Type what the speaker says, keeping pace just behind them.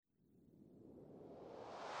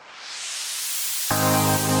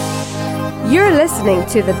You're listening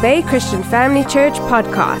to the Bay Christian Family Church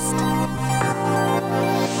podcast.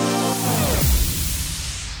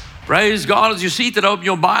 Praise God. As you're seated, open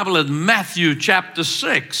your Bible at Matthew chapter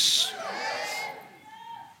 6.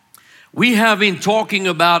 We have been talking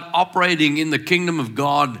about operating in the kingdom of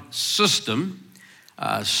God system.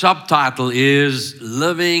 Subtitle is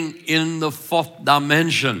Living in the Fourth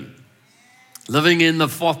Dimension. Living in the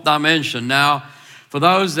fourth dimension. Now, for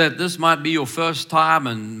those that this might be your first time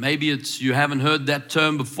and maybe you haven't heard that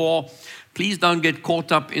term before, please don't get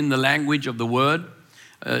caught up in the language of the word.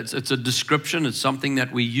 It's a description. It's something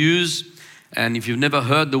that we use. And if you've never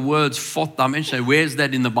heard the words fourth dimension, where's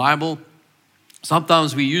that in the Bible?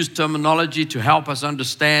 Sometimes we use terminology to help us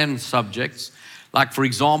understand subjects. Like, for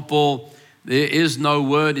example, there is no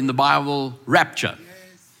word in the Bible, rapture.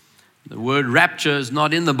 The word rapture is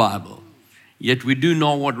not in the Bible. Yet we do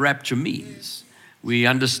know what rapture means. We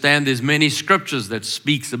understand there's many scriptures that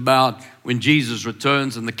speaks about when Jesus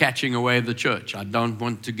returns and the catching away of the church. I don't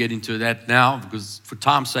want to get into that now because for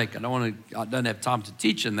time's sake, I don't have time to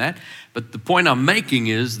teach in that. But the point I'm making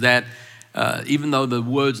is that even though the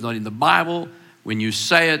word's not in the Bible, when you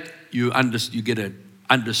say it, you get an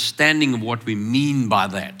understanding of what we mean by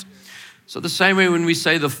that. So the same way when we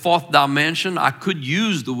say the fourth dimension, I could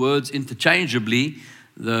use the words interchangeably,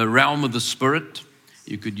 the realm of the spirit.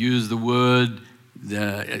 You could use the word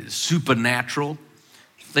the supernatural,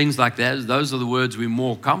 things like that. Those are the words we're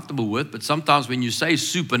more comfortable with. But sometimes when you say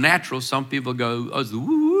supernatural, some people go, oh, it's the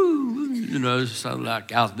woo, you know, so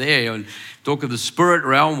like out there. And talk of the spirit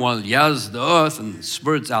realm, well, yes, the earth and the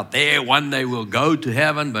spirit's out there. One day we'll go to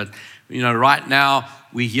heaven. But, you know, right now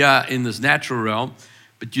we're here in this natural realm.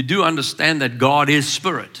 But you do understand that God is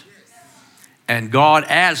spirit. And God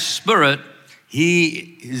as spirit,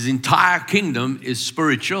 His entire kingdom is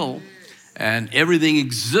spiritual. And everything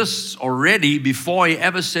exists already. Before He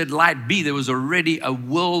ever said light be, there was already a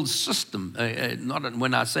world system. Not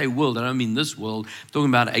when I say world, I don't mean this world. I'm talking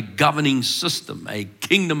about a governing system, a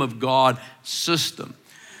kingdom of God system.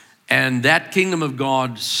 And that kingdom of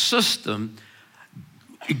God system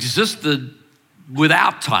existed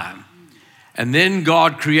without time. And then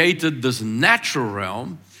God created this natural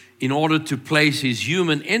realm in order to place His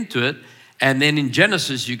human into it. And then in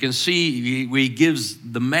Genesis, you can see where He gives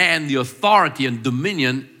the man the authority and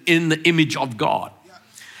dominion in the image of God.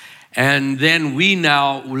 And then we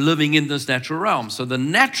now are living in this natural realm. So the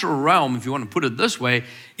natural realm, if you want to put it this way,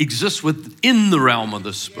 exists within the realm of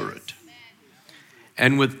the Spirit.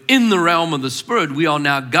 And within the realm of the Spirit, we are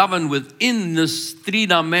now governed within this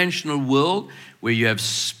three-dimensional world where you have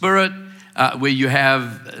spirit, where you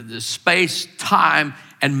have the space, time,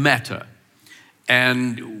 and matter.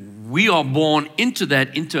 And we are born into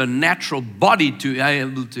a natural body to be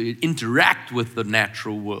able to interact with the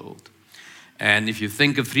natural world. And if you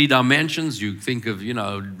think of three dimensions, you think of,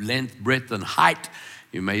 length, breadth, and height.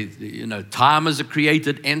 Time as a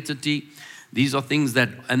created entity. These are things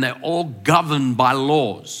and they're all governed by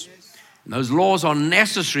laws. And those laws are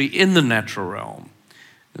necessary in the natural realm.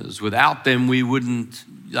 Because without them, we wouldn't,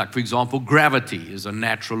 like for example, gravity is a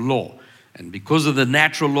natural law. And because of the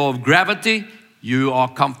natural law of gravity, you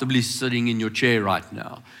are comfortably sitting in your chair right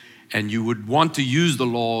now. And you would want to use the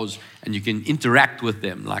laws and you can interact with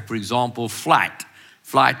them. Like, for example, flight.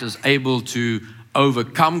 Flight is able to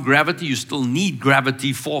overcome gravity. You still need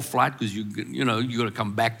gravity for flight because you got to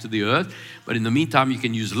come back to the earth. But in the meantime, you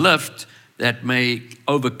can use lift that may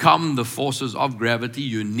overcome the forces of gravity.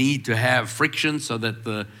 You need to have friction so that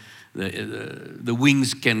the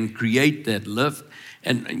wings can create that lift.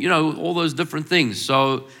 And, all those different things.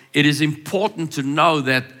 So it is important to know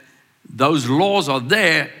that those laws are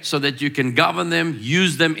there so that you can govern them,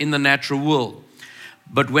 use them in the natural world.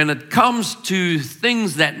 But when it comes to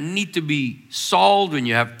things that need to be solved, when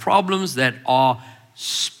you have problems that are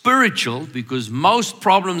spiritual, because most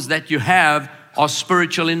problems that you have are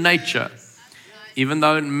spiritual in nature. Even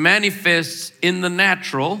though it manifests in the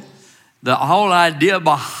natural, the whole idea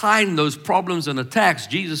behind those problems and attacks,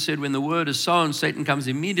 Jesus said, when the word is sown, Satan comes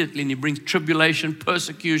immediately and he brings tribulation,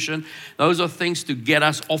 persecution. Those are things to get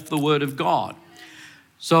us off the word of God.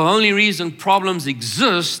 So the only reason problems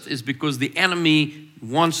exist is because the enemy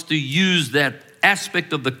wants to use that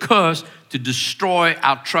aspect of the curse to destroy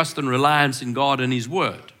our trust and reliance in God and His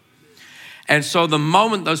word. And so the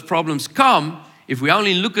moment those problems come, if we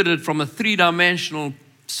only look at it from a three-dimensional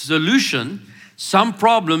solution, some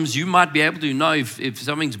problems you might be able to know if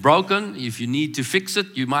something's broken, if you need to fix it,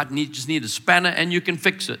 you might just need a spanner and you can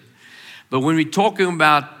fix it. But when we're talking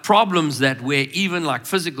about problems that where even like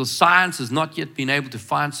physical science has not yet been able to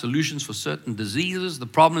find solutions for certain diseases, the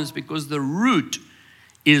problem is because the root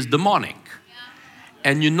is demonic.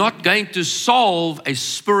 And you're not going to solve a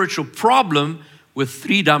spiritual problem with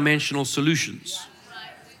three-dimensional solutions.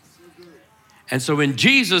 And so when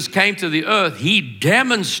Jesus came to the earth, he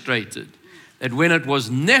demonstrated that when it was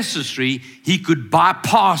necessary, he could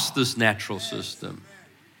bypass this natural system.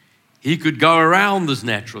 He could go around this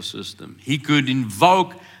natural system. He could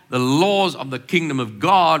invoke the laws of the kingdom of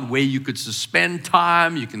God, where you could suspend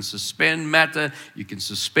time, you can suspend matter, you can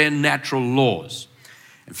suspend natural laws.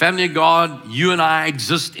 And family of God, you and I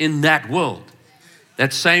exist in that world,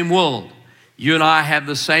 that same world. You and I have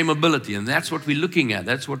the same ability, and that's what we're looking at.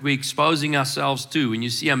 That's what we're exposing ourselves to. When you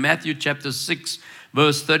see in Matthew chapter 6,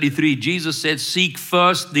 verse 33, Jesus said, "Seek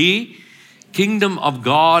first the kingdom of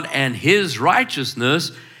God and his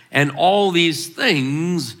righteousness, and all these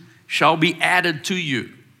things shall be added to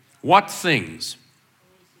you." What things?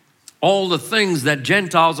 All the things that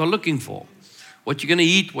Gentiles are looking for. What you're going to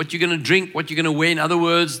eat, what you're going to drink, what you're going to wear. In other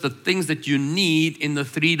words, the things that you need in the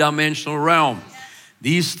three-dimensional realm.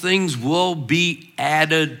 These things will be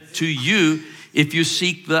added to you if you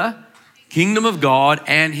seek the kingdom of God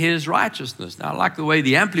and his righteousness. Now, I like the way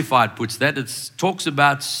the Amplified puts that. It talks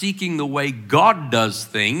about seeking the way God does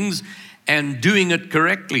things and doing it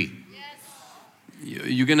correctly.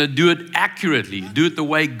 You're going to do it accurately. Do it the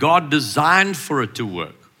way God designed for it to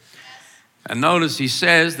work. And notice he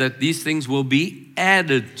says that these things will be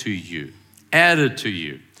added to you. Added to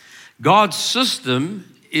you. God's system,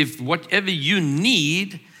 if whatever you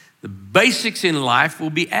need, the basics in life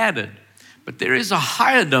will be added. But there is a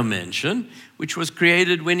higher dimension which was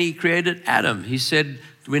created when he created Adam. He said,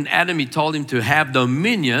 when Adam, he told him to have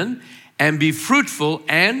dominion and be fruitful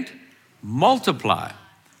and multiply.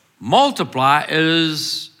 Multiply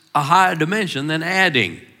is a higher dimension than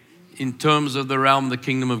adding in terms of the realm of the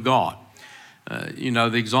kingdom of God.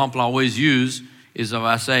 The example I always use is if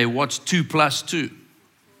I say, what's 2 plus 2?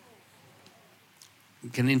 You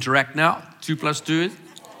can interact now. 2 plus 2 is?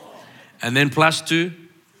 And then plus 2,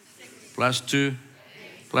 plus 2,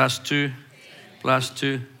 plus 2, plus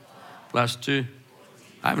 2, plus 2.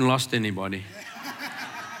 I haven't lost anybody.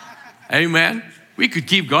 Amen. We could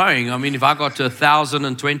keep going. I mean, if I got to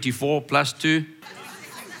 1,024 plus 2.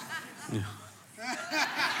 Yeah.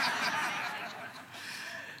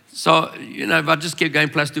 So, if I just keep going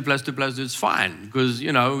plus 2, plus 2, plus 2, it's fine because,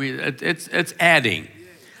 it's adding.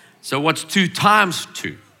 So what's 2 times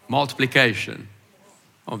 2? Multiplication.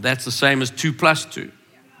 Oh, that's the same as 2 plus 2.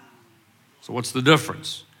 So what's the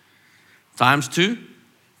difference? Times 2?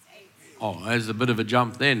 Oh, there's a bit of a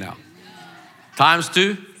jump there now. Times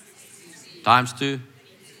 2? Times 2?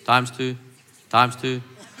 Times 2? Times 2?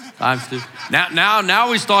 Times 2? Now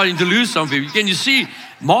we're starting to lose some people. Can you see?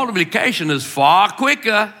 Multiplication is far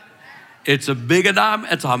quicker. It's a bigger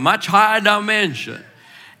it's a much higher dimension.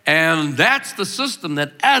 And that's the system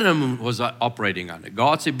that Adam was operating under.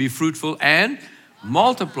 God said, be fruitful and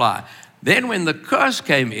multiply. Then when the curse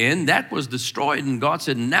came in, that was destroyed. And God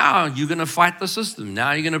said, now you're going to fight the system.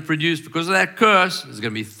 Now you're going to produce, because of that curse, there's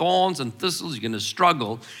going to be thorns and thistles. You're going to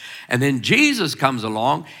struggle. And then Jesus comes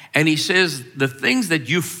along and he says, the things that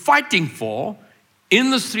you're fighting for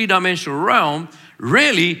in this three-dimensional realm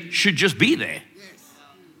really should just be there.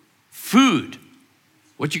 Food,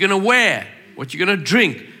 what you're going to wear, what you're going to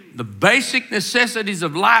drink, the basic necessities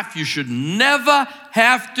of life you should never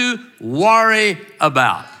have to worry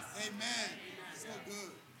about. Amen. So good.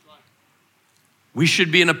 We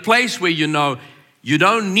should be in a place where you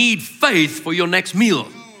don't need faith for your next meal.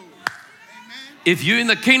 If you're in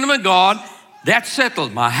the kingdom of God, that's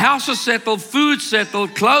settled. My house is settled, food's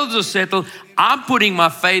settled, clothes are settled. I'm putting my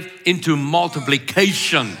faith into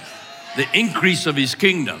multiplication, the increase of his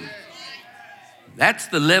kingdom. That's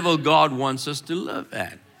the level God wants us to live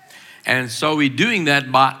at. And so we're doing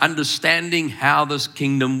that by understanding how this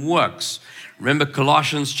kingdom works. Remember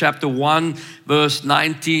Colossians chapter 1, verse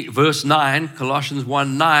 9, Colossians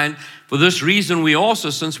 1:9. For this reason we also,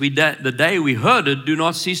 since the day we heard it, do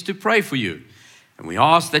not cease to pray for you. And we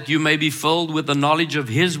ask that you may be filled with the knowledge of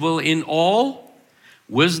his will in all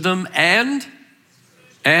wisdom and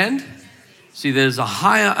see, there's a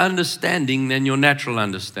higher understanding than your natural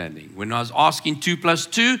understanding. When I was asking 2 plus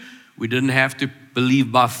 2, we didn't have to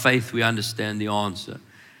believe by faith we understand the answer.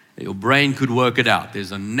 Your brain could work it out.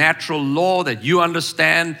 There's a natural law that you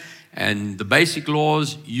understand, and the basic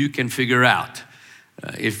laws you can figure out.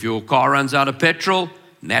 If your car runs out of petrol,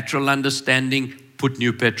 natural understanding, put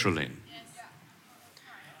new petrol in.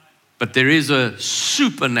 But there is a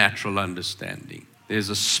supernatural understanding. There's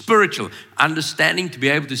a spiritual understanding to be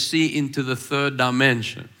able to see into the third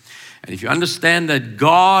dimension. And if you understand that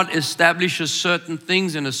God establishes certain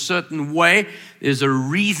things in a certain way, there's a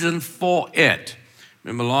reason for it.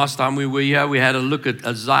 Remember last time we were here, we had a look at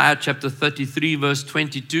Isaiah chapter 33, verse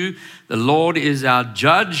 22. The Lord is our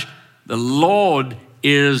judge. The Lord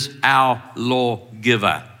is our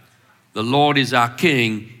lawgiver. The Lord is our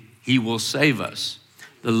king. He will save us.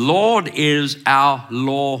 The Lord is our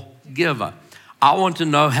lawgiver. I want to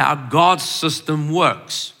know how God's system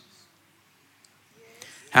works.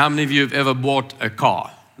 How many of you have ever bought a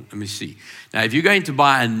car? Let me see. Now, if you're going to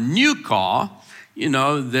buy a new car, you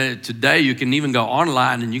know, today you can even go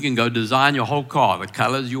online and you can go design your whole car, the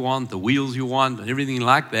colors you want, the wheels you want, and everything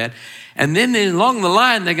like that. And then along the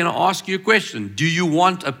line, they're going to ask you a question. Do you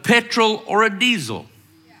want a petrol or a diesel?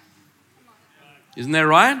 Isn't that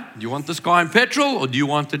right? Do you want this car in petrol or do you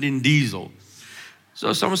want it in diesel?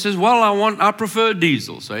 So someone says, well, I prefer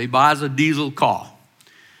diesel. So he buys a diesel car.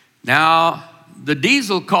 Now, the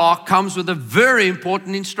diesel car comes with a very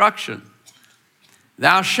important instruction.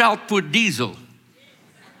 Thou shalt put diesel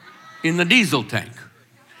in the diesel tank.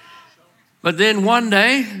 But then one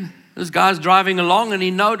day, this guy's driving along and he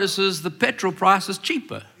notices the petrol price is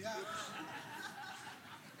cheaper.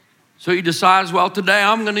 So he decides, well, today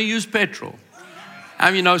I'm going to use petrol.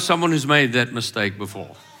 And you know someone who's made that mistake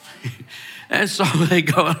before. And so they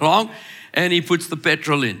go along and he puts the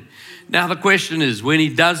petrol in. Now the question is, when he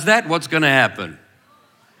does that, what's going to happen?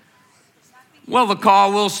 Well, the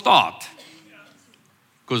car will start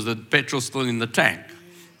because the petrol's still in the tank.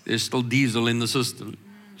 There's still diesel in the system.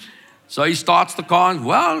 So he starts the car and,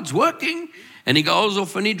 well, it's working. And he goes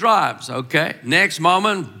off and he drives, okay? Next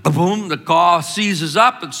moment, boom, the car seizes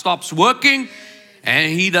up, it stops working,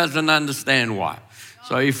 and he doesn't understand why.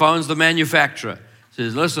 So he phones the manufacturer.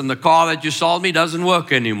 Says, listen, the car that you sold me doesn't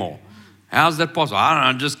work anymore. How's that possible? I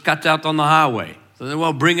don't know, just cut out on the highway. So they,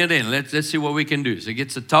 well, bring it in. Let's see what we can do. So he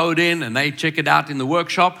gets it towed in and they check it out in the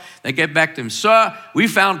workshop. They get back to him. Sir, we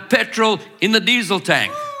found petrol in the diesel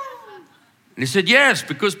tank. And he said, yes,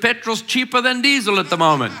 because petrol's cheaper than diesel at the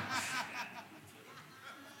moment.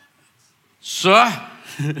 Sir,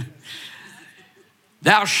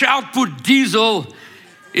 thou shalt put diesel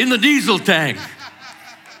in the diesel tank.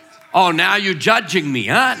 Oh, now you're judging me,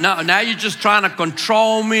 huh? No, now you're just trying to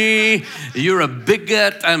control me. You're a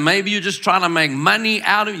bigot, and maybe you're just trying to make money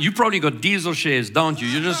out of me. You probably got diesel shares, don't you?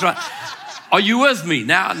 You're just trying. Are you with me?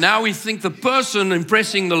 Now we think the person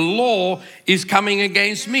impressing the law is coming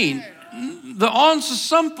against me. The answer's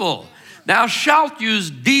simple. Thou shalt use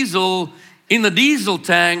diesel in the diesel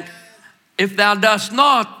tank. If thou dost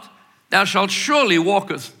not, thou shalt surely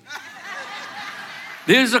walketh.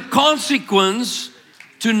 There's a consequence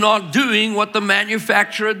to not doing what the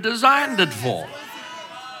manufacturer designed it for.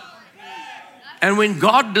 And when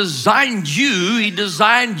God designed you, He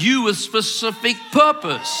designed you with specific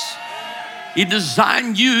purpose. He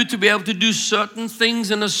designed you to be able to do certain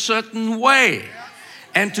things in a certain way.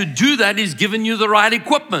 And to do that, He's given you the right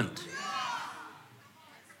equipment.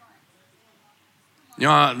 You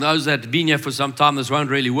know, those that have been here for some time, this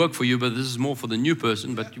won't really work for you, but this is more for the new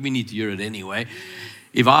person, but we need to hear it anyway.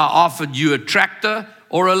 If I offered you a tractor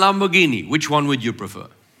or a Lamborghini, which one would you prefer?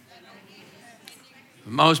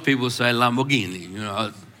 Most people say Lamborghini, you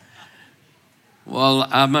know. Well,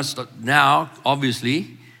 I must now,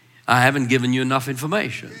 obviously, I haven't given you enough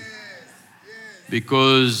information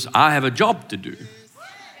because I have a job to do.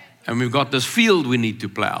 And we've got this field we need to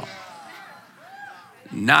plow.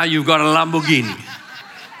 Now you've got a Lamborghini.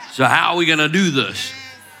 So how are we going to do this?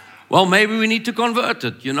 Well, maybe we need to convert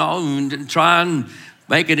it, you know, and try and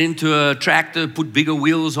make it into a tractor, put bigger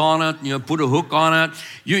wheels on it, you know, put a hook on it.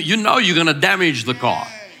 You know you're going to damage the car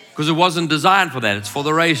because it wasn't designed for that. It's for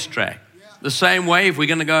the racetrack. The same way, if we're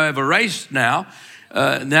going to go have a race now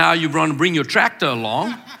you're going to bring your tractor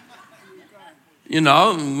along. You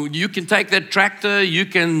know, you can take that tractor, you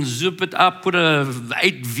can zip it up, put a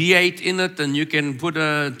V8 in it, and you can put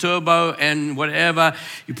a turbo and whatever.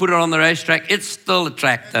 You put it on the racetrack, it's still a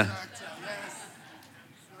tractor.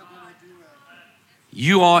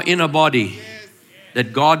 You are in a body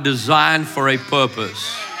that God designed for a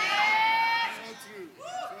purpose.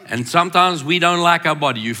 And sometimes we don't like our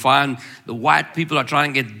body. You find the white people are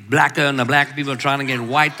trying to get blacker and the black people are trying to get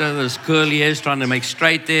whiter. There's curly hairs trying to make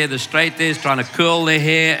straight hair. The straight hairs trying to curl their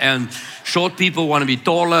hair. And short people want to be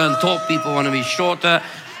taller and tall people want to be shorter.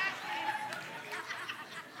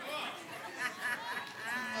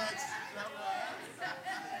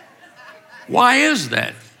 Why is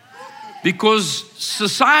that? Because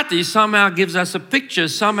society somehow gives us a picture.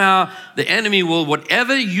 Somehow the enemy will,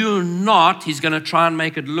 whatever you're not, he's going to try and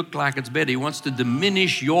make it look like it's better. He wants to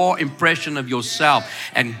diminish your impression of yourself.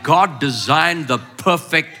 And God designed the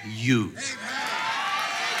perfect you.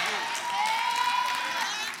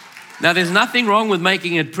 Now, there's nothing wrong with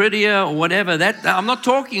making it prettier or whatever. I'm not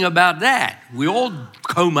talking about that. We all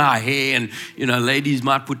comb our hair and, ladies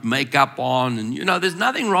might put makeup on and, there's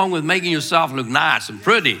nothing wrong with making yourself look nice and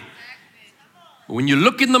pretty. But when you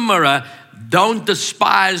look in the mirror, don't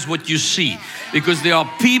despise what you see, because there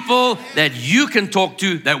are people that you can talk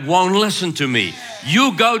to that won't listen to me.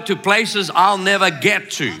 You go to places I'll never get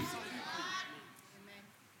to.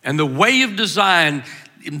 And the way of design,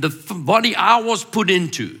 the body I was put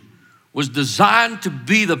into, was designed to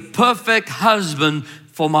be the perfect husband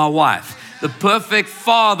for my wife, the perfect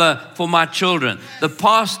father for my children, the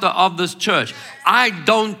pastor of this church. I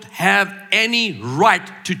don't have any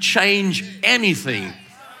right to change anything.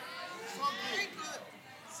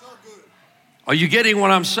 Are you getting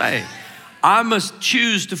what I'm saying? I must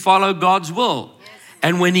choose to follow God's will.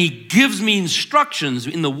 And when He gives me instructions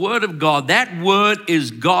in the Word of God, that Word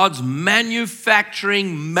is God's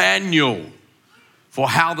manufacturing manual for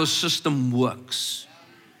how the system works.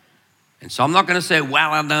 And so I'm not going to say,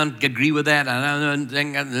 well, I don't agree with that. I don't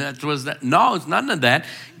think that was that. No, it's none of that.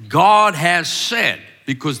 God has said,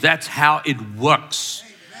 because that's how it works.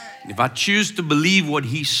 And if I choose to believe what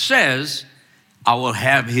He says, I will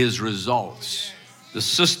have His results. The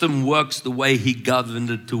system works the way He governed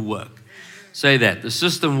it to work. Say that. The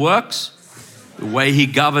system works the way He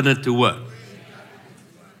governed it to work.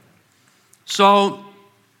 So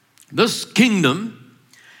this kingdom,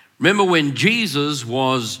 remember when Jesus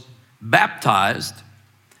was baptized,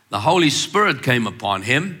 the Holy Spirit came upon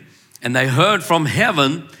Him and they heard from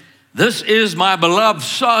heaven, "This is my beloved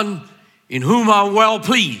Son in whom I'm well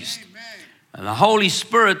pleased." And the Holy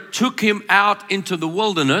Spirit took Him out into the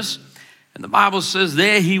wilderness, and the Bible says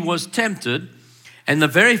there He was tempted. And the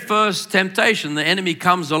very first temptation, the enemy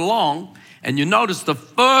comes along, and you notice the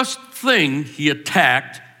first thing he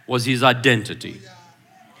attacked was his identity.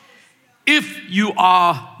 If you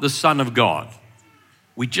are the Son of God,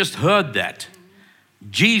 we just heard that.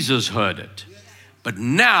 Jesus heard it. But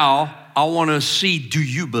now I want to see, do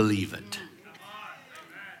you believe it?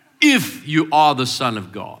 If you are the Son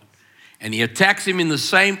of God. And he attacks him in the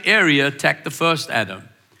same area, attacked the first Adam.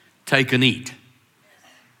 Take and eat.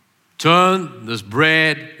 Turn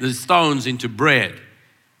the stones into bread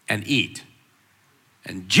and eat.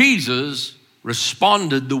 And Jesus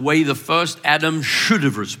responded the way the first Adam should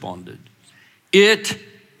have responded. It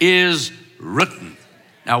is written.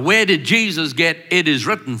 Now, where did Jesus get "it is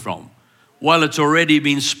written" from? Well, it's already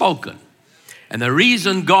been spoken. And the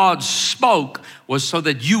reason God spoke was so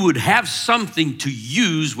that you would have something to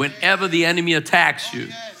use whenever the enemy attacks you.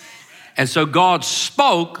 And so God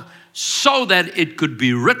spoke so that it could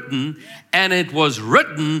be written, and it was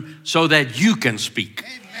written so that you can speak.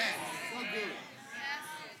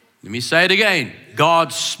 Let me say it again.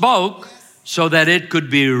 God spoke so that it could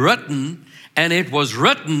be written, and it was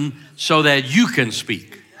written so that you can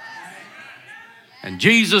speak. And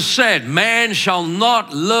Jesus said, "Man shall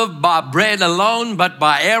not live by bread alone, but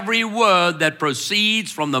by every word that proceeds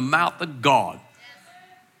from the mouth of God."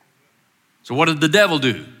 So what did the devil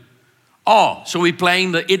do? Oh, so we're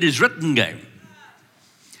playing the "it is written" game.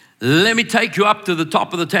 Let me take you up to the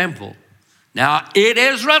top of the temple. Now, it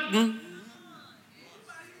is written.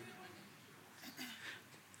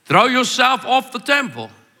 Throw yourself off the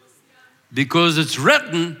temple, because it's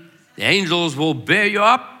written, the angels will bear you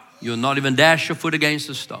up. You'll not even dash your foot against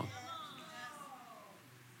a stone.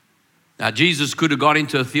 Now, Jesus could have got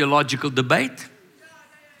into a theological debate.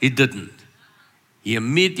 He didn't. He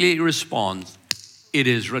immediately responds, "It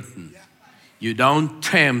is written." You don't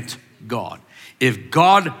tempt God. If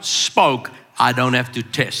God spoke, I don't have to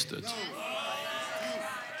test it.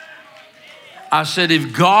 I said,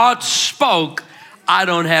 if God spoke, I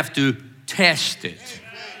don't have to test it.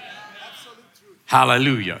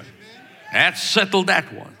 Hallelujah. That settled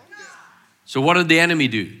that one. So what did the enemy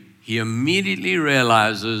do? He immediately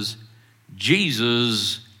realizes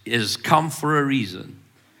Jesus is come for a reason.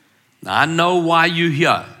 Now, I know why you're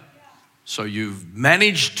here. So you've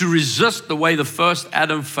managed to resist the way the first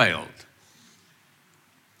Adam failed.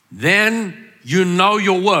 Then you know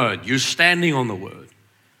your word. You're standing on the word.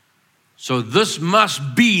 So this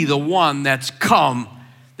must be the one that's come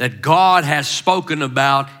that God has spoken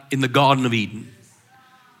about in the Garden of Eden.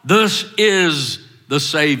 This is the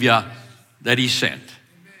Savior that He sent.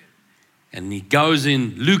 And He goes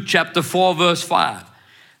in Luke chapter 4, verse 5.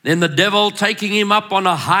 Then the devil, taking Him up on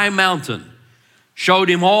a high mountain, showed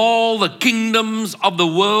Him all the kingdoms of the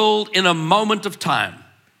world in a moment of time.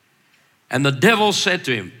 And the devil said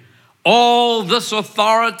to Him, "All this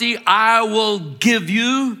authority I will give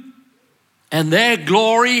you, and their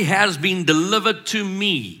glory has been delivered to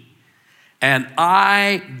me. and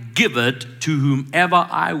I give it to whomever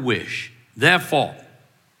I wish. Therefore,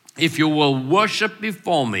 if you will worship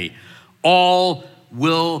before me, all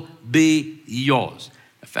will be yours.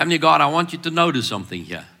 Family of God, I want you to notice something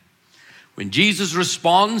here. When Jesus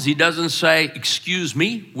responds, he doesn't say, excuse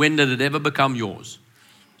me, when did it ever become yours?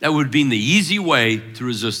 That would have been the easy way to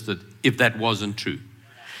resist it if that wasn't true.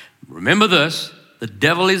 Remember this, the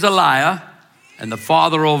devil is a liar and the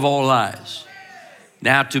father of all lies.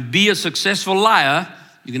 Now, to be a successful liar,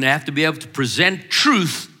 you're going to have to be able to present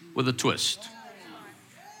truth with a twist.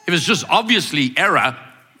 If it's just obviously error,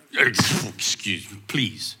 excuse me,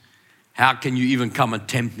 please. How can you even come and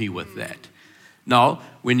tempt me with that? No,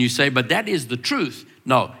 when you say, but that is the truth.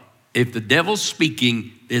 No, if the devil's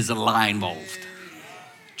speaking, there's a lie involved.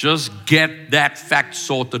 Just get that fact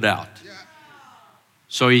sorted out.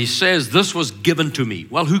 So he says, this was given to me.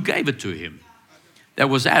 Well, who gave it to him? That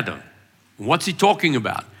was Adam. What's he talking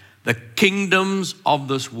about? The kingdoms of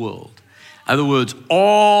this world. In other words,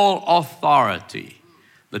 all authority.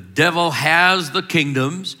 The devil has the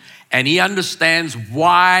kingdoms, and he understands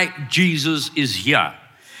why Jesus is here.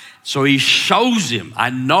 So he shows him, I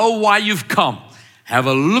know why you've come. Have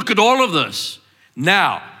a look at all of this.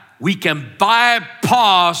 Now, we can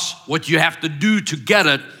bypass what you have to do to get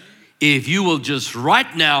it. If you will just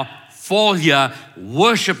right now fall here,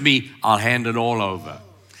 worship me, I'll hand it all over.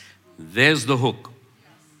 There's the hook.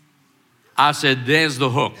 I said, there's the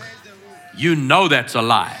hook. You know that's a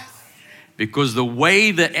lie. Because the way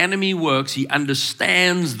the enemy works, he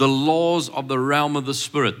understands the laws of the realm of the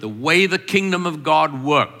spirit. The way the kingdom of God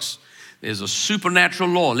works. There's a supernatural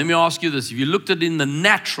law. Let me ask you this. If you looked at it in the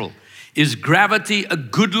natural, is gravity a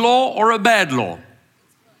good law or a bad law?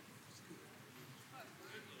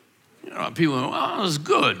 You know, people go, oh, it's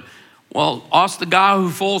good. Well, ask the guy who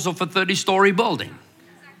falls off a 30-story building.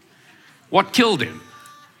 What killed him?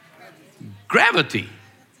 Gravity.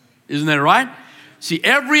 Isn't that right? See,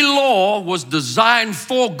 every law was designed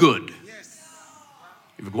for good.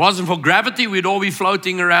 If it wasn't for gravity, we'd all be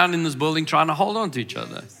floating around in this building trying to hold on to each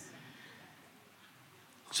other.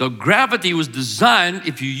 So gravity was designed,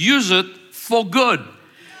 if you use it, for good.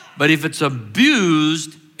 But if it's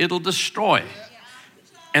abused, it'll destroy.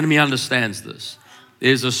 Enemy understands this.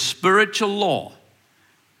 There's a spiritual law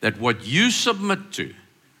that what you submit to,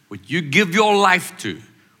 what you give your life to,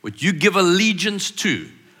 what you give allegiance to,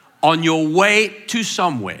 on your way to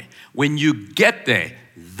somewhere, when you get there,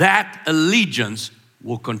 that allegiance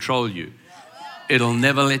will control you. It'll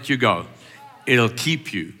never let you go. It'll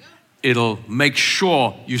keep you. It'll make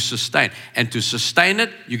sure you sustain. And to sustain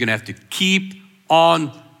it, you're going to have to keep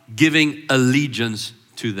on giving allegiance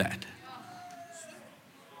to that.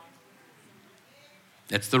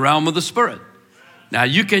 That's the realm of the spirit. Now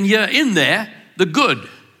you can hear in there the good.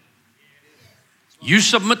 You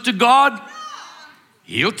submit to God,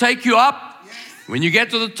 He'll take you up. When you get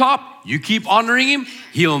to the top, you keep honoring Him.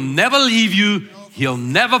 He'll never leave you. He'll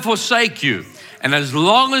never forsake you. And as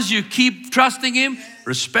long as you keep trusting Him,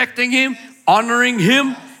 respecting Him, honoring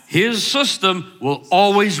Him, His system will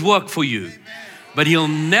always work for you. But He'll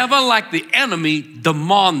never, like the enemy,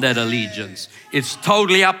 demand that allegiance. It's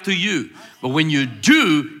totally up to you. But when you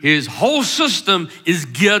do, His whole system is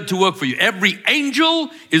geared to work for you. Every angel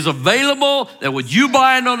is available that what you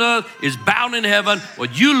bind on earth is bound in heaven.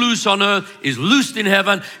 What you loose on earth is loosed in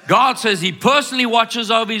heaven. God says He personally watches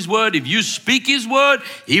over His word. If you speak His word,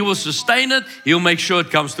 He will sustain it. He'll make sure it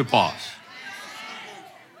comes to pass.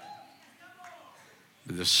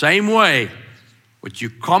 In the same way, what you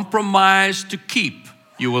compromise to keep,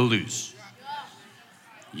 you will lose.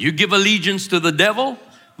 You give allegiance to the devil,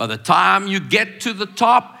 by the time you get to the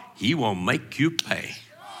top, he will make you pay.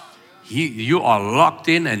 You are locked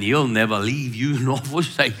in and He'll never leave you nor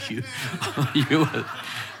forsake you.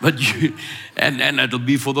 And it'll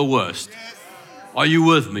be for the worst. Are you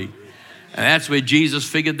with me? And that's where Jesus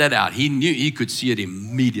figured that out. He knew, He could see it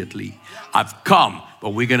immediately. I've come, but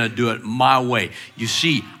we're going to do it my way. You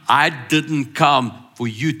see, I didn't come for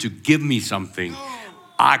you to give me something.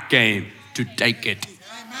 I came to take it.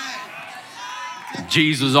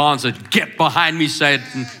 Jesus answered, get behind me,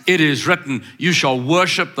 Satan. It is written, you shall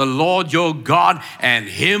worship the Lord your God, and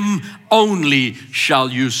Him only shall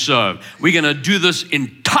you serve. We're going to do this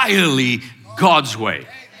entirely God's way.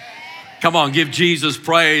 Come on, give Jesus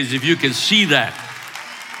praise if you can see that.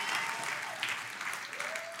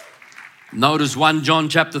 Notice 1 John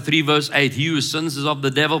chapter 3 verse 8. He who sins is of the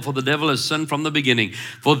devil, for the devil has sinned from the beginning.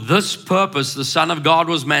 For this purpose the Son of God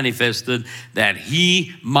was manifested, that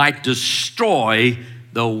He might destroy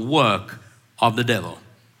the work of the devil.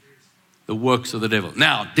 The works of the devil.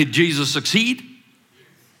 Now, did Jesus succeed?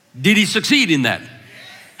 Did He succeed in that?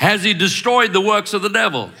 Has he destroyed the works of the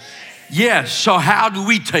devil? Yes. So how do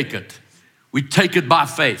we take it? We take it by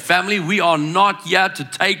faith. Family, we are not here to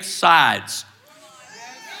take sides.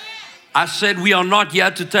 I said we are not here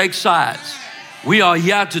to take sides. We are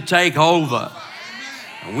here to take over.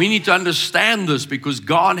 And we need to understand this because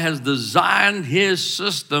God has designed His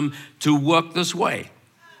system to work this way.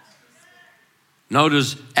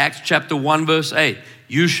 Notice Acts chapter 1 verse 8.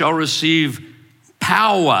 You shall receive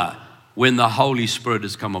power when the Holy Spirit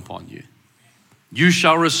has come upon you. You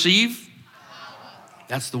shall receive.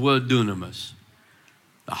 That's the word dunamis.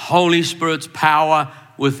 The Holy Spirit's power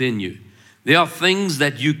within you. There are things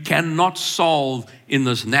that you cannot solve in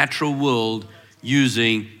this natural world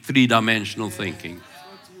using three-dimensional thinking.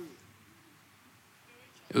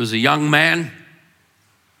 It was a young man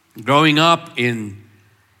growing up in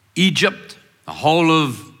Egypt. The whole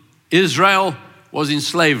of Israel was in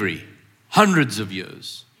slavery, hundreds of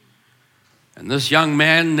years. And this young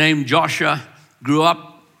man named Joshua grew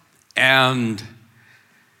up, and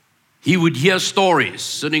he would hear stories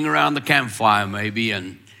sitting around the campfire maybe,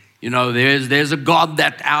 and there's a God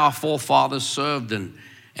that our forefathers served,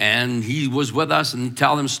 and he was with us, and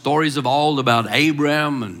tell them stories of old about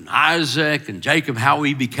Abraham and Isaac and Jacob, how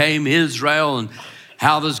he became Israel, and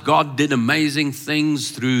how this God did amazing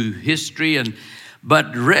things through history.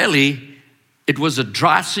 But really, it was a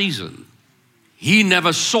dry season. He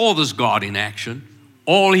never saw this God in action.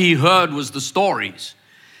 All he heard was the stories.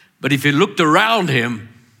 But if he looked around him,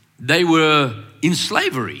 they were in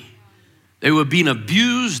slavery. They were being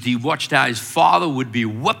abused. He watched how his father would be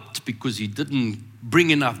whipped because he didn't bring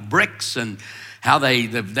enough bricks, and how they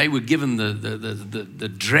were given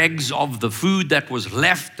the dregs of the food that was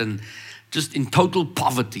left, and just in total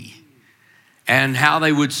poverty. And how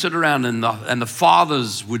they would sit around, and the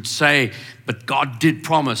fathers would say, but God did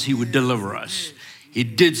promise He would deliver us. He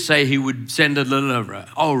did say He would send a deliverer.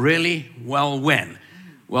 Oh, really? Well, when?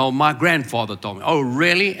 Well, my grandfather told me. Oh,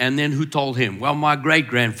 really? And then who told him? Well, my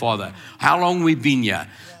great-grandfather. How long we been here?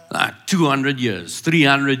 Like 200 years,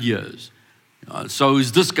 300 years. So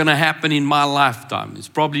is this going to happen in my lifetime? It's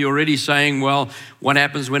probably already saying, well, what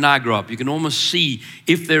happens when I grow up? You can almost see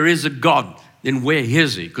if there is a God, then where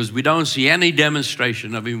is He? Because we don't see any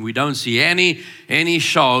demonstration of Him. We don't see any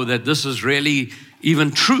show that this is really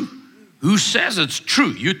even true. Who says it's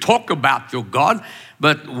true? You talk about your God,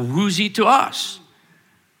 but who's He to us?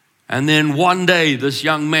 And then one day, this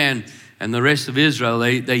young man and the rest of Israel,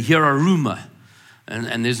 they hear a rumor,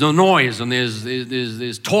 and there's no noise, and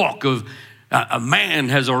there's talk of a man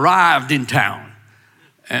has arrived in town,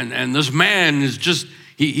 and this man is just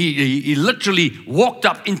he literally walked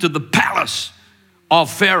up into the palace of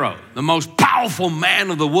Pharaoh, the most powerful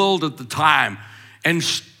man of the world at the time, and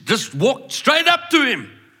just walked straight up to him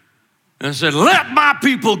and said, "Let my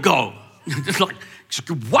people go." It's like,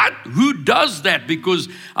 what? Who does that? Because,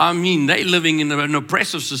 they're living in an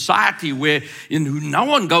oppressive society where no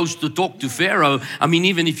one goes to talk to Pharaoh.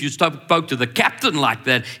 Even if you spoke to the captain like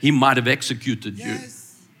that, he might have executed you.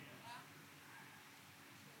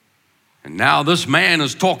 And now this man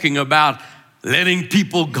is talking about letting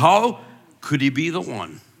people go. Could he be the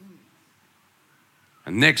one?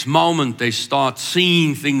 And next moment, they start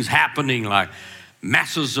seeing things happening like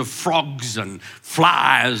masses of frogs and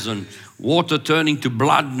flies and water turning to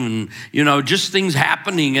blood, and just things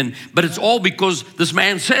happening, but it's all because this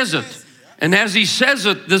man says it. And as he says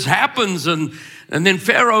it, this happens, and then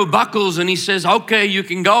Pharaoh buckles and he says, okay, you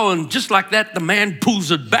can go. And just like that, the man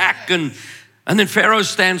pulls it back, and then Pharaoh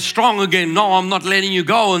stands strong again. No, I'm not letting you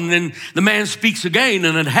go. And then the man speaks again,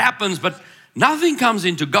 and it happens, but nothing comes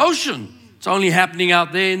into Goshen. It's only happening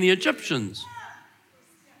out there in the Egyptians.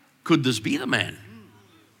 Could this be the man?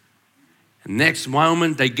 And next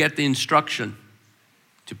moment, they get the instruction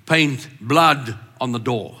to paint blood on the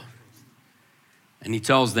door. And he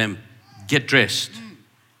tells them, get dressed,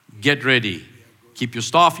 get ready, keep your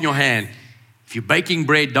staff in your hand. If you're baking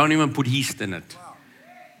bread, don't even put yeast in it.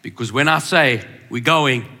 Because when I say, we're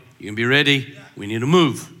going, you can be ready, we need to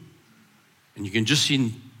move. And you can just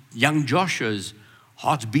see young Joshua's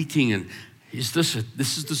heart's beating, and this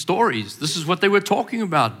is the stories. This is what they were talking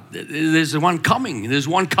about. There's one coming. There's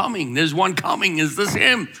one coming. There's one coming. Is this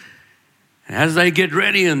him? And as they get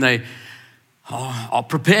ready and they are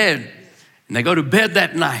prepared, and they go to bed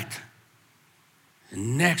that night, the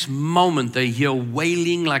next moment they hear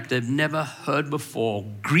wailing like they've never heard before.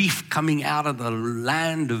 Grief coming out of the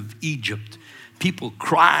land of Egypt. People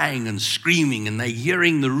crying and screaming, and they're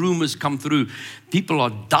hearing the rumors come through. People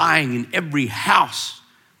are dying in every house.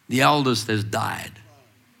 The eldest has died.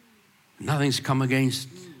 Nothing's come against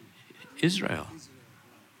Israel.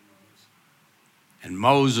 And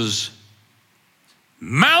Moses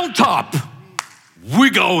Mount up, we're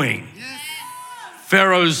going.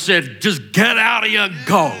 Pharaoh said, just get out of here,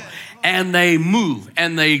 go. And they move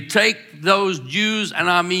and they take those Jews, and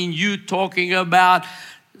I mean, you talking about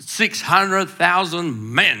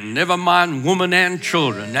 600,000 men, never mind women and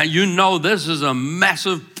children. Now, you know this is a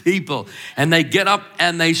massive people. And they get up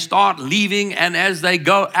and they start leaving. And as they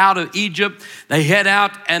go out of Egypt, they head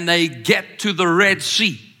out and they get to the Red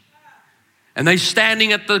Sea. And they're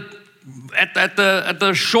standing at the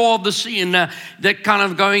shore of the sea, and they're kind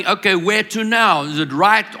of going, okay, where to now? Is it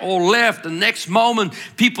right or left? The next moment,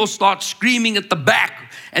 people start screaming at the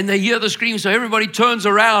back, and they hear the scream, so everybody turns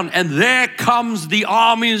around, and there comes the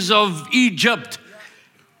armies of Egypt,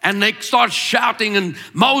 and they start shouting, and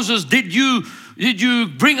Moses, did you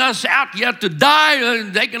bring us out here to die?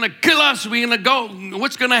 They're going to kill us. We're going to go.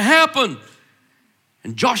 What's going to happen?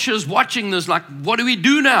 And Joshua's watching this like, what do we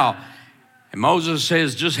do now? And Moses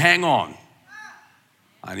says, just hang on.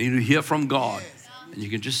 I need to hear from God. And you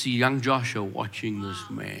can just see young Joshua watching this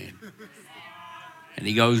man. And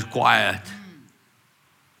he goes quiet.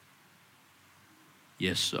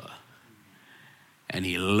 Yes, sir. And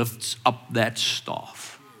he lifts up that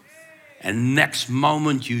staff. And next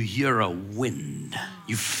moment you hear a wind.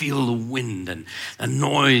 You feel the wind and a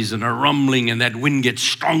noise and a rumbling, and that wind gets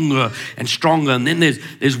stronger and stronger. And then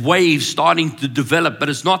there's waves starting to develop, but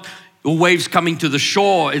it's not waves coming to the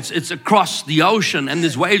shore, it's across the ocean, and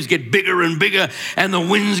these waves get bigger and bigger, and the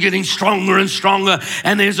wind's getting stronger and stronger,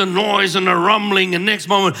 and there's a noise and a rumbling, and next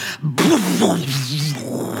moment,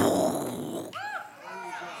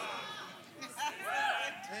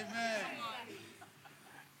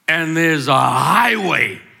 and there's a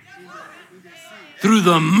highway through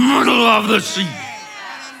the middle of the sea.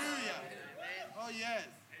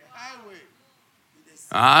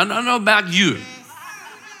 I don't know about you.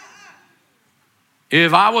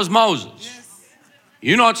 If I was Moses,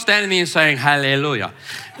 you're not standing there saying, hallelujah.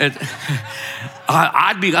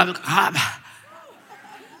 I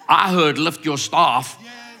heard lift your staff,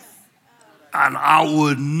 and I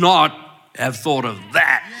would not have thought of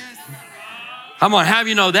that. Come on, have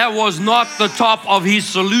you know that was not the top of his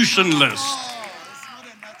solution list.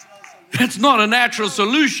 It's not a natural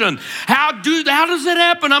solution. How does that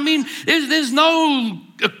happen? I mean, there's no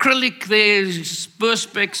acrylic, there's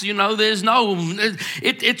perspex, there's no,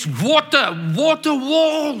 it's water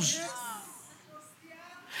walls.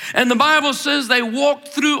 And the Bible says they walked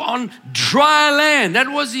through on dry land.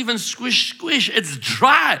 That wasn't even squish, it's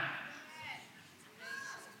dry.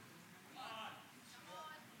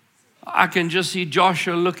 I can just see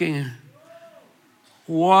Joshua looking,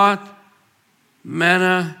 what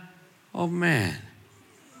manner of man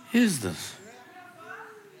is this?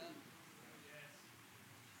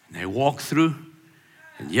 And they walk through,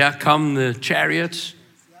 and here come the chariots.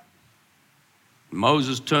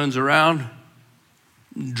 Moses turns around,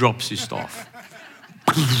 drops his staff.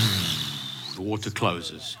 The water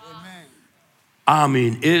closes. I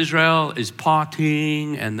mean, Israel is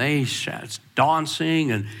partying, and they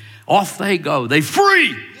dancing, and off they go. They're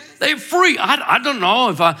free. They're free. I don't know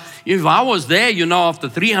if I was there, after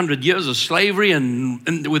 300 years of slavery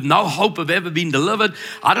and with no hope of ever being delivered,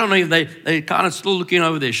 I don't know if they kind of still looking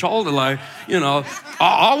over their shoulder like,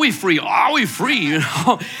 are we free? Are we free?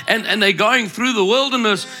 And they're going through the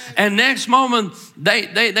wilderness, and next moment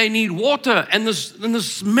they need water, and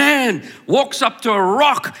this man walks up to a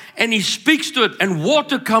rock and he speaks to it, and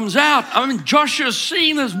water comes out. I mean, Joshua's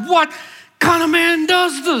seeing this. What kind of man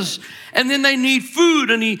does this? And then they need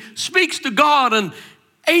food, and he speaks to God, and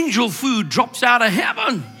angel food drops out of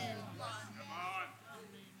heaven.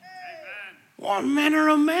 What manner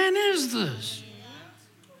of man is this?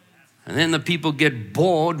 And then the people get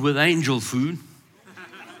bored with angel food,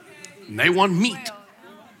 and they want meat.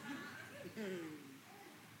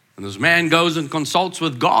 And this man goes and consults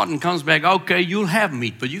with God and comes back, okay, you'll have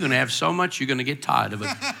meat, but you're going to have so much, you're going to get tired of it.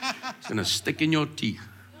 It's going to stick in your teeth.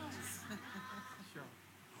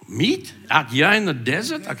 Meat out here in the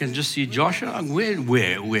desert? I can just see Joshua.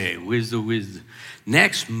 Where's the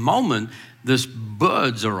next moment? This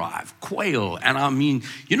birds arrive, quail, and I mean,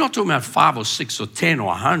 you're not talking about 5 or 6 or 10 or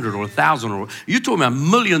 100 or 1,000, you're talking about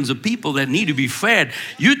millions of people that need to be fed.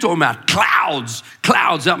 You're talking about clouds.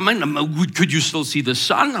 I mean, could you still see the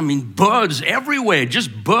sun? I mean, birds everywhere,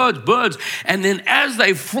 just birds. And then as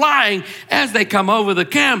they're flying, as they come over the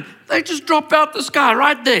camp, they just drop out the sky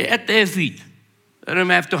right there at their feet. They don't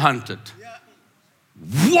have to hunt it.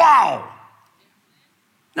 Wow!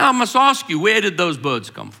 Now I must ask you, where did those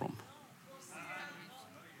birds come from?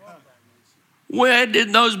 Where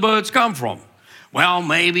did those birds come from? Well,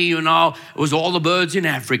 maybe, it was all the birds in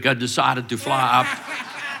Africa decided to fly up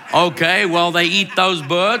Okay, well, they eat those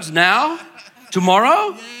birds now.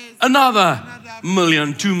 Tomorrow, another 1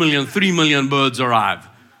 million, 2 million, 3 million birds arrive.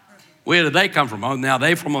 Where did they come from? Oh, now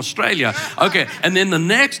they're from Australia. Okay, and then the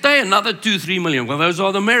next day, another 2, 3 million. Well, those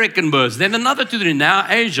are the American birds. Then another 2, 3. Now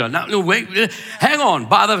Asia. Now, wait, hang on.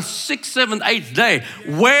 By the 6th, 7th, 8th day,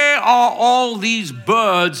 where are all these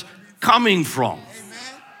birds coming from?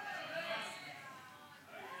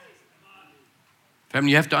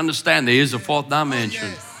 Family, you have to understand there is a fourth dimension.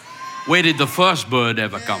 Where did the first bird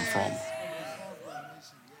ever come from?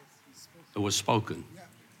 It was spoken.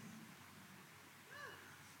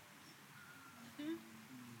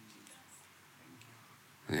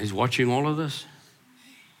 And he's watching all of this.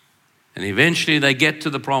 And eventually they get to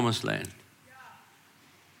the promised land.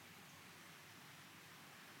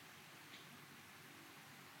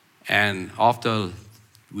 And after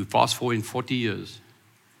we fast forward in 40 years,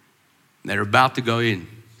 they're about to go in.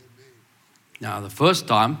 Now, the first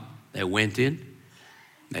time they went in,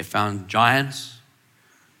 they found giants.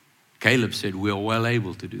 Caleb said, we are well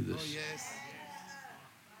able to do this.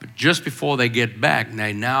 But just before they get back,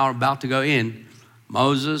 they now are about to go in,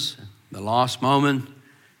 Moses, the last moment,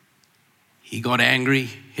 he got angry,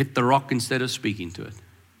 hit the rock instead of speaking to it.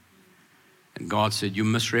 And God said, you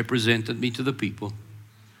misrepresented me to the people.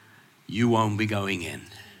 You won't be going in.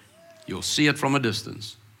 You'll see it from a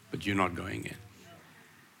distance, but you're not going in.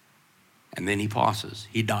 And then he passes.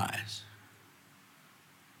 He dies.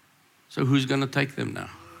 So who's going to take them now?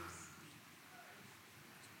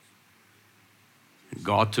 And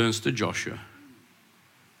God turns to Joshua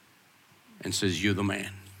and says, you're the man.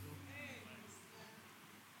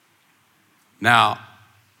 Now,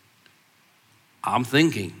 I'm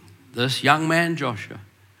thinking, this young man, Joshua,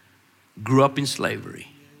 grew up in slavery.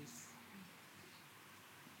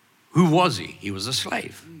 Who was he? He was a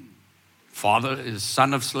slave. Father is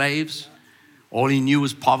son of slaves. All he knew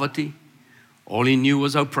was poverty. All he knew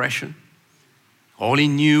was oppression. All he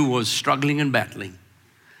knew was struggling and battling.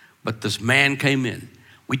 But this man came in.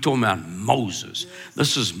 We're talking about Moses.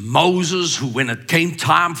 This is Moses who, when it came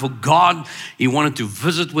time for God, he wanted to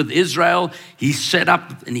visit with Israel. He set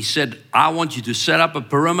up and he said, I want you to set up a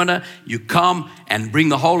perimeter. You come and bring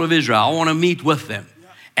the whole of Israel. I want to meet with them.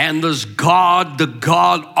 And this God, the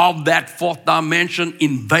God of that fourth dimension,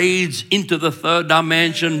 invades into the third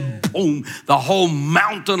dimension. Boom, the whole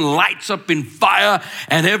mountain lights up in fire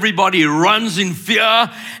and everybody runs in fear.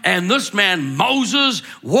 And this man, Moses,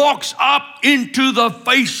 walks up into the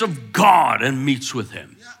face of God and meets with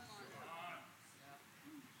him.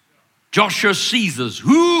 Joshua sees this.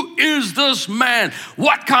 Who is this man?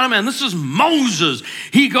 What kind of man? This is Moses.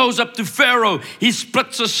 He goes up to Pharaoh. He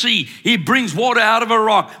splits a sea. He brings water out of a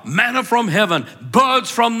rock, manna from heaven,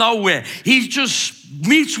 birds from nowhere. He just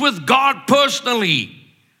meets with God personally.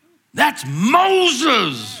 That's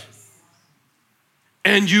Moses.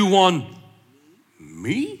 And you want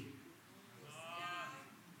me?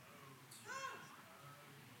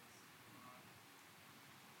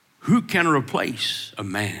 Who can replace a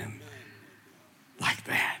man like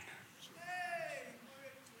that?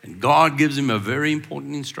 And God gives him a very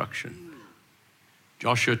important instruction.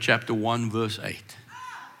 Joshua chapter 1 verse 8.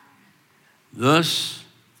 This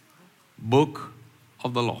book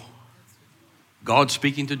of the law. God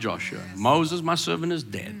speaking to Joshua. Moses, my servant, is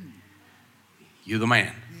dead. You're the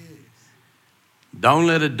man. Don't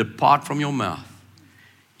let it depart from your mouth.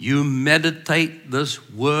 You meditate this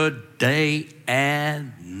word day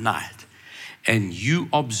and night. And you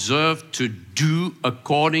observe to do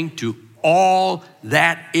according to all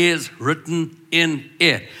that is written in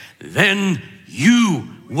it. Then you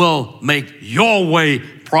will make your way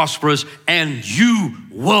prosperous and you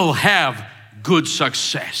will have good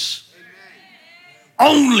success.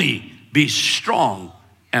 Only be strong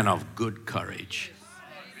and of good courage.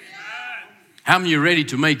 How many are ready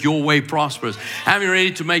to make your way prosperous? How many are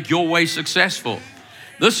ready to make your way successful?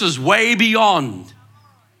 This is way beyond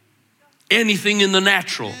anything in the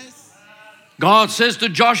natural. God says to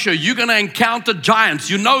Joshua, you're going to encounter giants.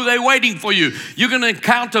 You know they're waiting for you. You're going to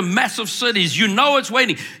encounter massive cities. You know it's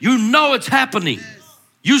waiting. You know it's happening.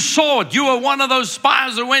 You saw it. You were one of those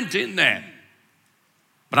spies that went in there.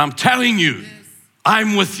 But I'm telling you,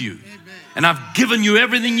 I'm with you. And I've given you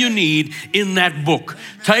everything you need in that book.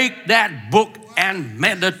 Take that book and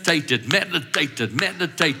meditate it.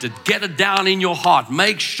 Get it down in your heart.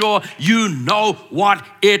 Make sure you know what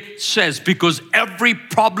it says, because every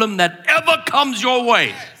problem that ever comes your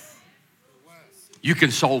way, you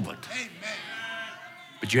can solve it.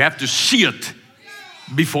 But you have to see it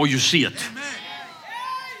before you see it.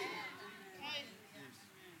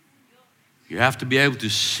 You have to be able to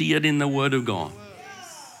see it in the Word of God.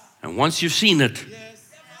 And once you've seen it,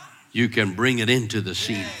 you can bring it into the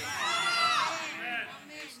sea.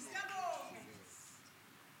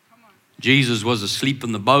 Jesus was asleep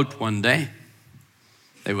in the boat one day.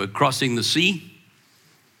 They were crossing the sea,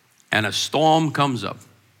 and a storm comes up.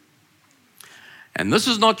 And this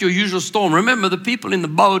is not your usual storm. Remember, the people in the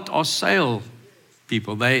boat are sail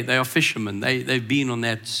people. They are fishermen. They've been on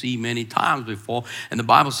that sea many times before, and the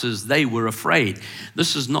Bible says they were afraid.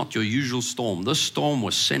 This is not your usual storm. This storm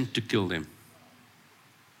was sent to kill them.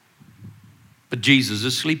 But Jesus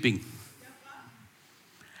is sleeping.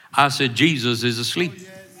 I said, Jesus is asleep.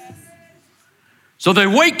 So they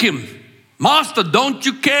wake him. Master, don't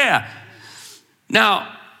you care?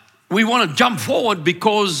 Now, we want to jump forward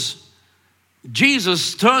because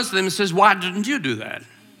Jesus turns to them and says, why didn't you do that?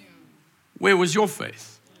 Where was your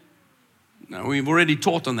faith? Now, we've already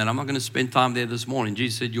taught on that. I'm not going to spend time there this morning.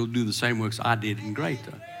 Jesus said, you'll do the same works I did and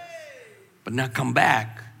greater. But now come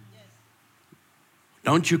back.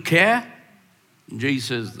 Don't you care? And Jesus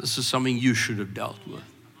says, this is something you should have dealt with.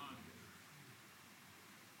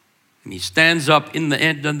 And he stands up in the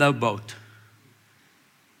end of the boat.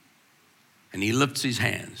 And he lifts his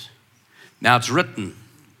hands. Now it's written,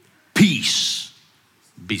 peace,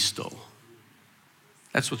 be still.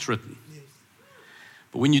 That's what's written.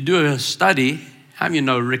 But when you do a study, how many of you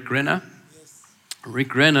know Rick Renner?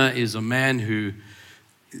 Rick Renner is a man who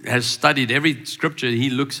has studied every scripture he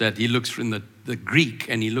looks at. He looks from the Greek,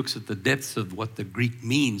 and he looks at the depths of what the Greek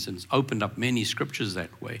means, and has opened up many scriptures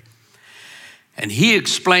that way. And he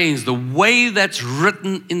explains the way that's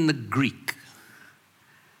written in the Greek.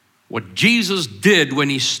 What Jesus did when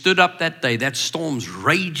he stood up that day, that storm's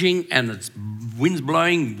raging and it's wind's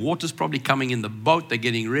blowing, water's probably coming in the boat, they're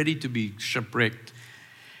getting ready to be shipwrecked.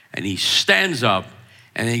 And he stands up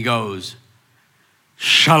and he goes,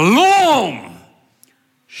 Shalom.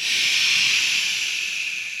 Shh.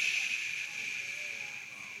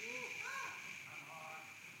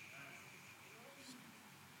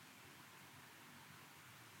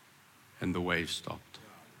 And the waves stopped.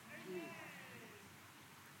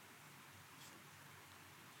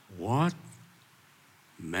 What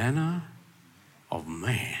manner of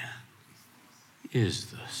man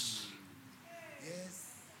is this?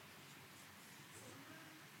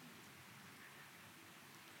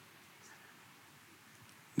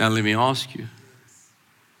 Now let me ask you,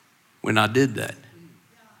 when I did that,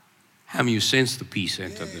 how many of you sensed the peace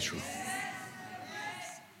enter this room?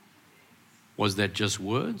 Was that just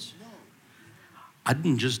words? I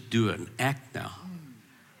didn't just do an act now.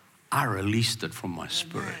 I released it from my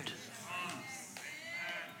spirit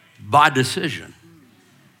by decision,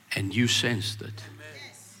 and you sensed it.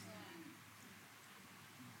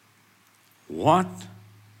 What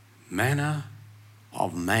manner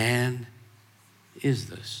of man is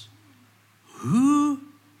this? Who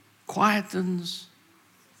quietens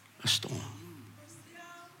a storm?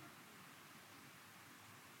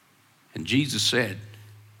 And Jesus said,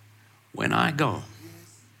 when I go,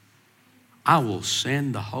 I will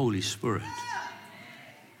send the Holy Spirit,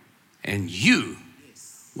 and you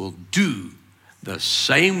will do the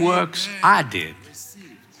same works I did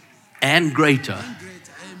and greater.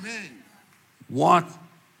 What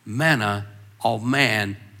manner of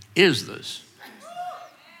man is this?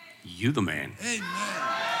 You the man.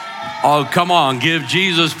 Oh, come on, give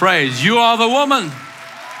Jesus praise. You are the woman.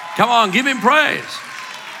 Come on, give him praise.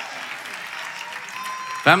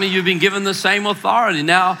 Family, you've been given the same authority.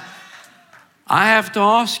 Now, I have to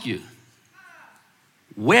ask you,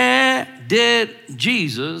 where did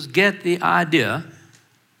Jesus get the idea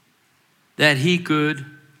that he could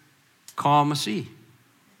calm a sea?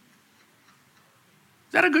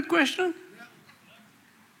 Is that a good question?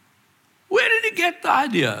 Where did he get the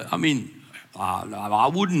idea? I mean, I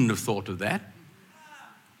wouldn't have thought of that.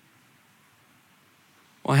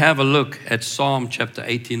 Well, have a look at Psalm chapter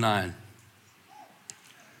 89.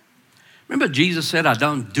 Remember Jesus said, I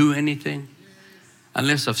don't do anything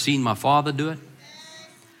unless I've seen my Father do it.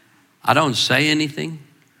 I don't say anything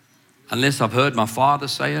unless I've heard my Father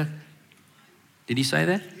say it. Did he say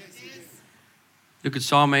that? Look at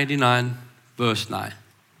Psalm 89, verse 9.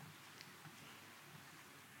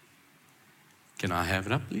 Can I have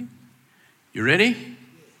it up, please? You ready?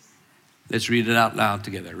 Let's read it out loud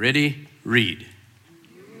together. Ready? Read.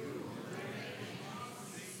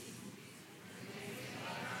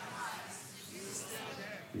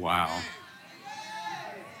 Wow.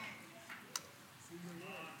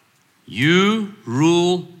 You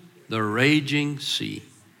rule the raging sea.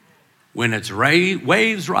 When its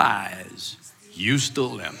waves rise, you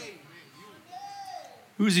still them.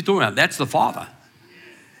 Who is he talking about? That's the Father.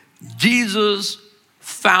 Jesus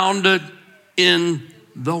found it in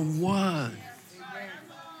the Word.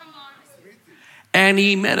 And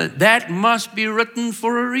he meditated. That must be written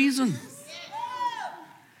for a reason.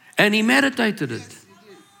 And he meditated it.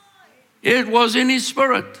 It was in his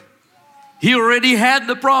spirit. He already had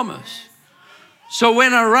the promise. So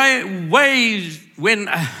when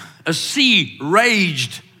a sea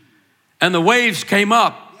raged and the waves came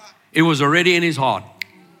up, it was already in his heart.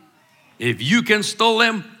 If you can still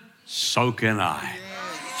them, so can I.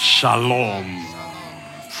 Shalom.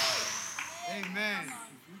 Amen.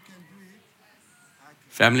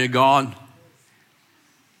 Family of God,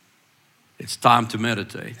 it's time to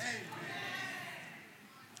meditate.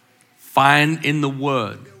 Find in the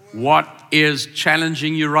Word what is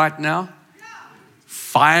challenging you right now.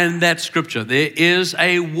 Find that scripture. There is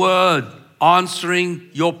a word answering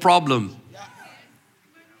your problem.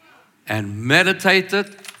 And meditate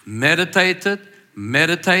it, meditate it,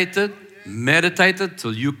 meditate it, meditate it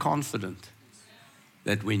till you're confident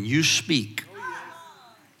that when you speak,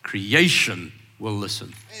 creation will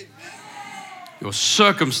listen. Your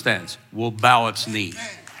circumstance will bow its knee.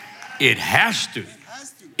 It has to.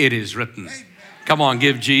 It is written. Come on,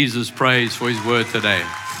 give Jesus praise for his word today.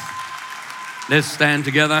 Let's stand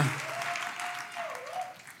together.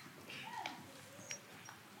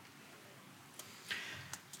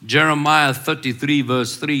 Jeremiah 33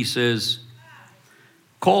 verse 3 says,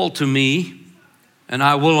 call to me and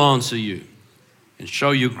I will answer you and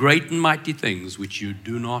show you great and mighty things which you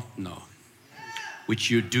do not know. Which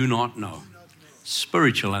you do not know.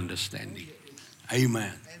 Spiritual understanding.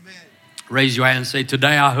 Amen. Raise your hand and say,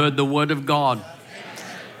 today I heard the word of God.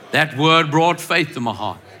 That word brought faith to my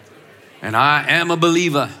heart. And I am a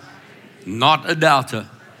believer, not a doubter.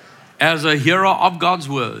 As a hearer of God's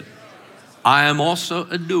word, I am also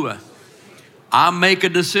a doer. I make a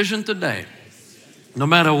decision today, no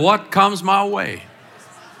matter what comes my way,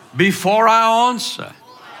 before I answer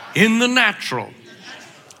in the natural,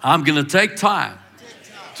 I'm going to take time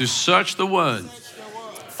to search the word,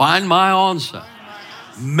 find my answer,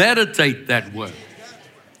 meditate that word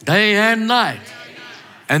day and night,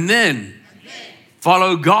 and then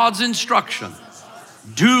follow God's instruction.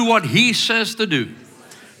 Do what he says to do.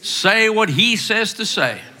 Say what he says to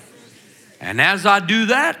say. And as I do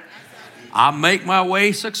that, I make my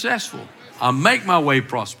way successful. I make my way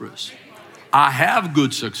prosperous. I have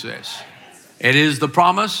good success. It is the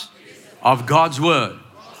promise of God's word.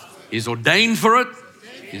 He's ordained for it.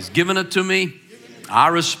 He's given it to me. I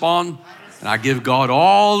respond and I give God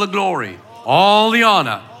all the glory, all the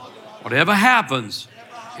honor. Whatever happens,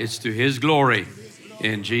 it's to his glory.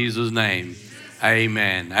 In Jesus' name,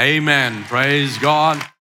 amen. Amen. Praise God.